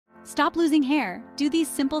Stop losing hair. Do these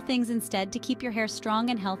simple things instead to keep your hair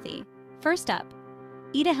strong and healthy. First up,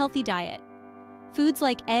 eat a healthy diet. Foods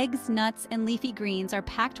like eggs, nuts, and leafy greens are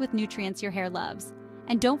packed with nutrients your hair loves.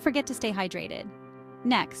 And don't forget to stay hydrated.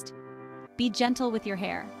 Next, be gentle with your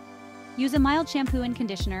hair. Use a mild shampoo and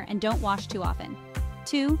conditioner and don't wash too often.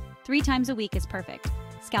 2-3 times a week is perfect.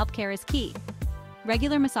 Scalp care is key.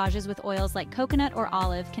 Regular massages with oils like coconut or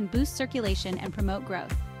olive can boost circulation and promote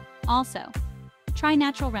growth. Also, try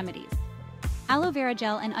natural remedies. Aloe vera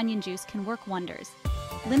gel and onion juice can work wonders.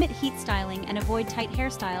 Limit heat styling and avoid tight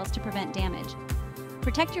hairstyles to prevent damage.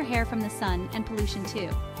 Protect your hair from the sun and pollution too.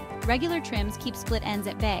 Regular trims keep split ends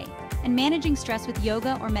at bay, and managing stress with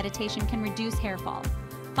yoga or meditation can reduce hair fall.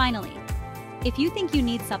 Finally, if you think you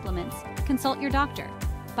need supplements, consult your doctor.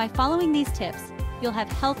 By following these tips, you'll have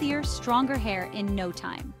healthier, stronger hair in no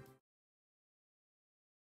time.